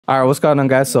Alright, what's going on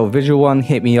guys? So Visual One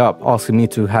hit me up asking me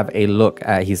to have a look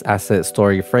at his asset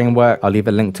story framework. I'll leave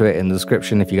a link to it in the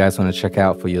description if you guys want to check it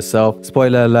out for yourself.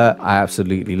 Spoiler alert, I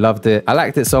absolutely loved it. I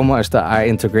liked it so much that I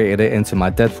integrated it into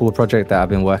my Deadpool project that I've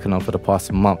been working on for the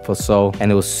past month or so,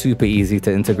 and it was super easy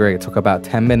to integrate. It took about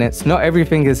 10 minutes. Not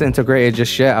everything is integrated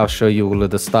just yet. I'll show you all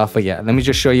of the stuff, but yeah, let me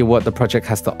just show you what the project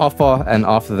has to offer, and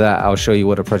after that I'll show you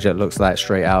what the project looks like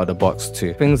straight out of the box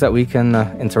too. Things that we can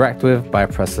interact with by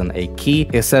pressing a key.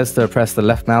 It says to press the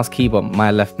left mouse key, but my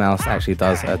left mouse actually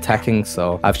does attacking,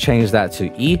 so I've changed that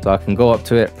to E. So I can go up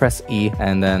to it, press E,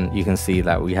 and then you can see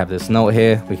that we have this note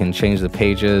here. We can change the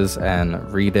pages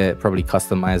and read it, probably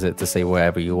customize it to say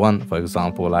wherever you want. For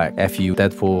example, like FU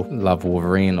Deadpool, love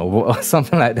Wolverine, or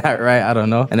something like that, right? I don't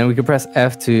know. And then we can press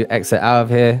F to exit out of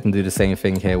here and do the same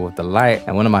thing here with the light.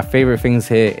 And one of my favorite things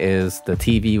here is the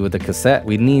TV with the cassette.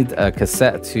 We need a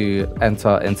cassette to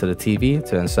enter into the TV,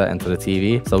 to insert into the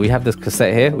TV. So we have this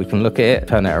cassette here. We can look at it,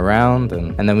 turn it around,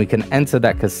 and then we can enter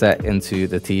that cassette into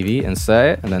the TV,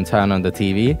 insert it, and then turn on the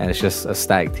TV, and it's just a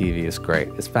static TV. It's great.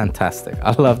 It's fantastic.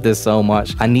 I love this so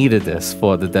much. I needed this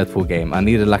for the Deadpool game. I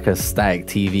needed like a static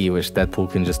TV which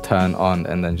Deadpool can just turn on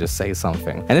and then just say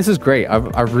something. And this is great. I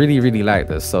really like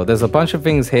this. So there's a bunch of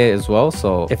things here as well.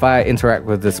 So if I interact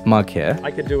with this mug here,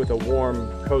 I could do with a warm,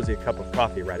 cozy cup of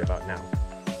coffee right about now.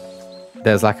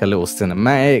 There's like a little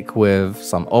cinematic with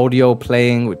some audio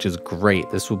playing, which is great.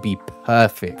 This would be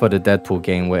perfect for the Deadpool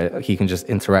game where he can just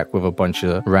interact with a bunch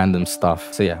of random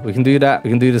stuff. So yeah, we can do that. We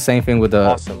can do the same thing with the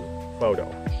awesome photo.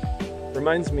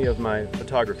 Reminds me of my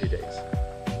photography days.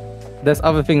 There's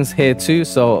other things here too.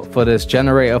 So for this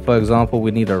generator, for example, we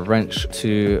need a wrench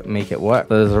to make it work.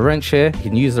 So there's a wrench here. You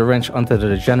can use the wrench onto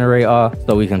the generator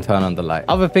so we can turn on the light.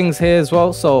 Other things here as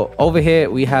well. So over here,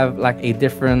 we have like a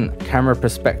different camera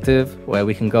perspective where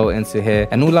we can go into here.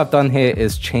 And all I've done here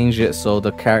is change it so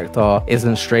the character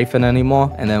isn't strafing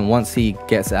anymore. And then once he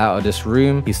gets out of this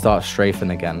room, he starts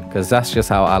strafing again. Because that's just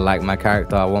how I like my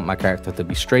character. I want my character to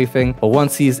be strafing. But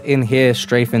once he's in here,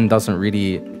 strafing doesn't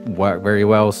really work very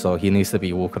well. So he needs to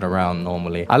be walking around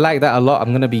normally. I like that a lot. I'm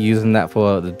going to be using that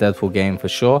for the Deadpool game for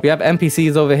sure. We have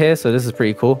NPCs over here, so this is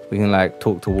pretty cool. We can like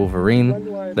talk to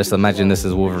Wolverine. Let's imagine this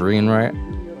is Wolverine, right?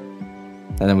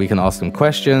 And then we can ask him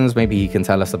questions. Maybe he can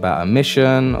tell us about a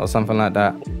mission or something like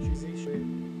that.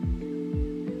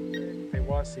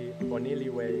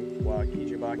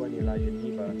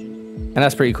 And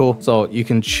that's pretty cool. So you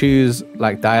can choose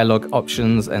like dialogue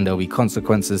options and there'll be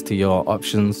consequences to your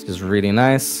options, which is really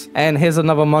nice. And here's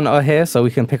another monitor here. So we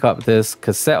can pick up this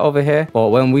cassette over here. But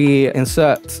when we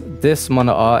insert this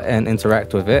monitor and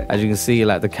interact with it, as you can see,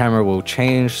 like the camera will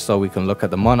change so we can look at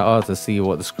the monitor to see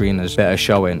what the screen is better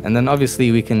showing. And then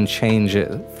obviously we can change it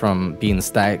from being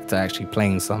static to actually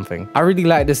playing something. I really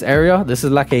like this area. This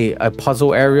is like a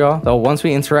puzzle area. So once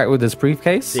we interact with this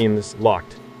briefcase, seems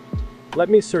locked. Let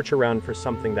me search around for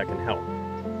something that can help.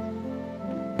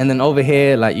 And then over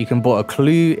here, like you can put a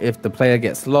clue if the player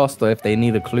gets lost or if they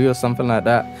need a clue or something like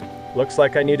that. Looks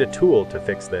like I need a tool to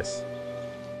fix this.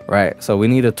 Right, so we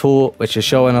need a tool, which is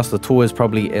showing us the tool is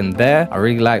probably in there. I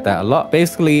really like that a lot.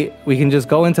 Basically, we can just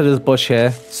go into this bush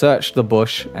here, search the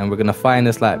bush, and we're gonna find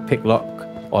this like pick lock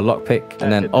or lockpick,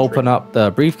 and then open up the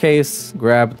briefcase,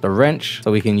 grab the wrench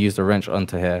so we can use the wrench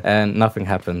onto here, and nothing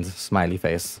happened. Smiley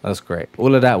face. That's great.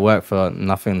 All of that worked for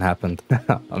nothing happened.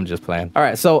 I'm just playing. All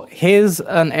right, so here's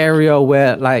an area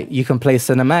where like you can play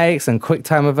cinematics and quick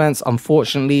time events.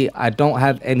 Unfortunately, I don't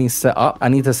have any set up. I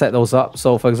need to set those up.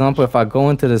 So for example, if I go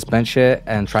into this bench here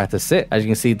and try to sit, as you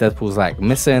can see, Deadpool's like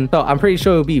missing. So I'm pretty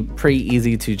sure it'll be pretty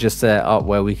easy to just set up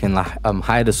where we can like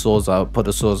hide the swords or put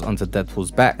the swords onto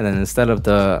Deadpool's back, and then instead of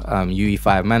the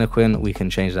UE5 mannequin, we can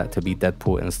change that to be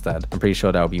Deadpool instead. I'm pretty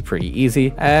sure that'll be pretty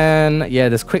easy. And yeah,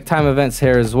 there's quick time events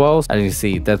here as well. As you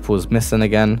see, Deadpool's missing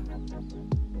again.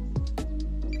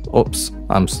 Oops,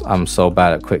 I'm so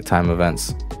bad at quick time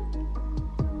events.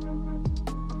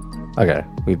 Okay,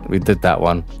 we did that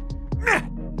one.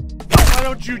 Why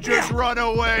don't you just run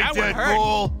away,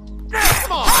 Deadpool?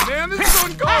 Come on, man, this is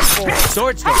uncalled for.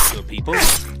 Swords don't kill people.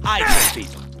 I kill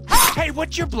people. Hey,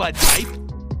 what's your blood type?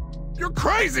 You're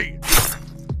crazy!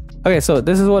 Okay, so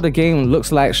this is what the game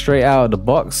looks like straight out of the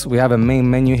box. We have a main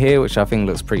menu here, which I think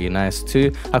looks pretty nice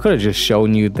too. I could have just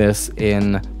shown you this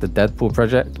in the Deadpool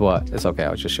project, but it's okay,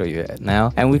 I'll just show you it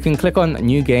now. And we can click on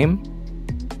new game.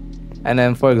 And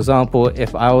then for example,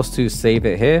 if I was to save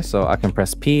it here, so I can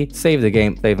press P, save the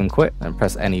game, save and quit, and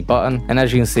press any button. And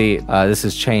as you can see, this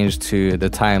is changed to the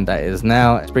time that is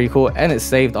now. It's pretty cool. And it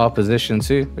saved our position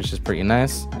too, which is pretty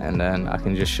nice. And then I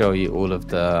can just show you all of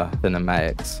the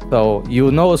cinematics. So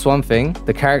you'll notice one thing,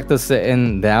 the character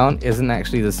sitting down isn't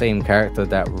actually the same character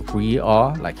that we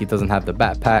are. Like, he doesn't have the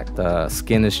backpack, the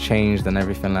skin is changed and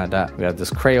everything like that. We have this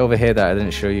crate over here that I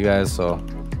didn't show you guys, so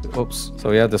oops. So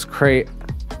we have this crate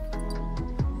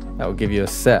that will give you a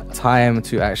set time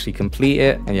to actually complete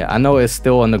it. And yeah, I know it's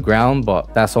still on the ground,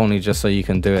 but that's only just so you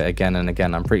can do it again and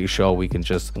again. I'm pretty sure we can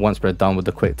just, once we're done with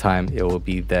the quick time, it will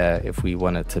be there if we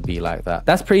want it to be like that.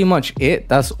 That's pretty much it.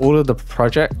 That's all of the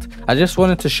project. I just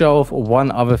wanted to show off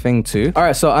one other thing too. All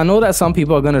right, so I know that some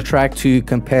people are going to try to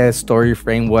compare story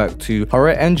framework to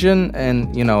Horror Engine,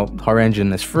 and you know, Horror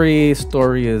Engine is free,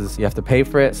 story is, you have to pay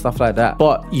for it, stuff like that.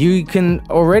 But you can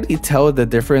already tell the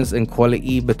difference in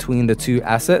quality between the two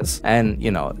assets. And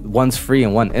you know, one's free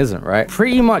and one isn't, right?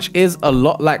 Pretty much is a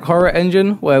lot like Horror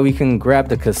Engine, where we can grab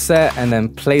the cassette and then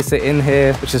place it in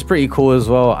here, which is pretty cool as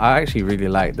well. I actually really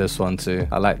like this one too.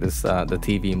 I like this, the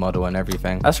TV model and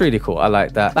everything. That's really cool. I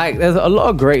like that. Like, there's a lot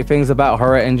of great things about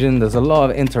Horror Engine. There's a lot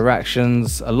of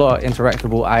interactions, a lot of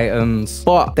interactable items,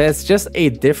 but there's just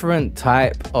a different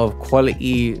type of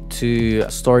quality to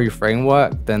story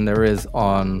framework than there is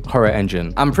on Horror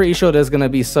Engine. I'm pretty sure there's going to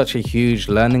be such a huge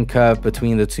learning curve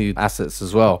between the two assets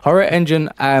as well. Horror Engine,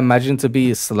 I imagine to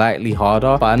be slightly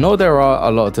harder, but I know there are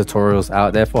a lot of tutorials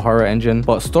out there for Horror Engine,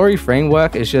 but story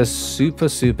framework is just super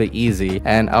easy.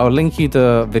 And I'll link you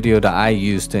the video that I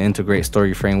used to integrate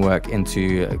story framework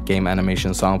into game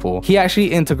animation sample. He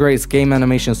actually integrates game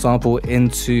animation sample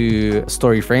into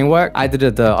story framework. I did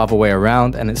it the other way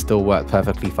around and it still worked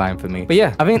perfectly fine for me. But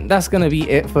yeah, I think that's gonna be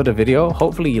it for the video.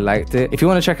 Hopefully you liked it. If you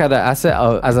want to check out the asset,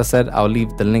 as I said, I'll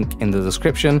leave the link in the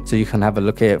description so you can have a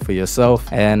look at it for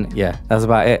yourself. And yeah, that's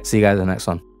about it. See you guys in the next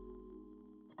one.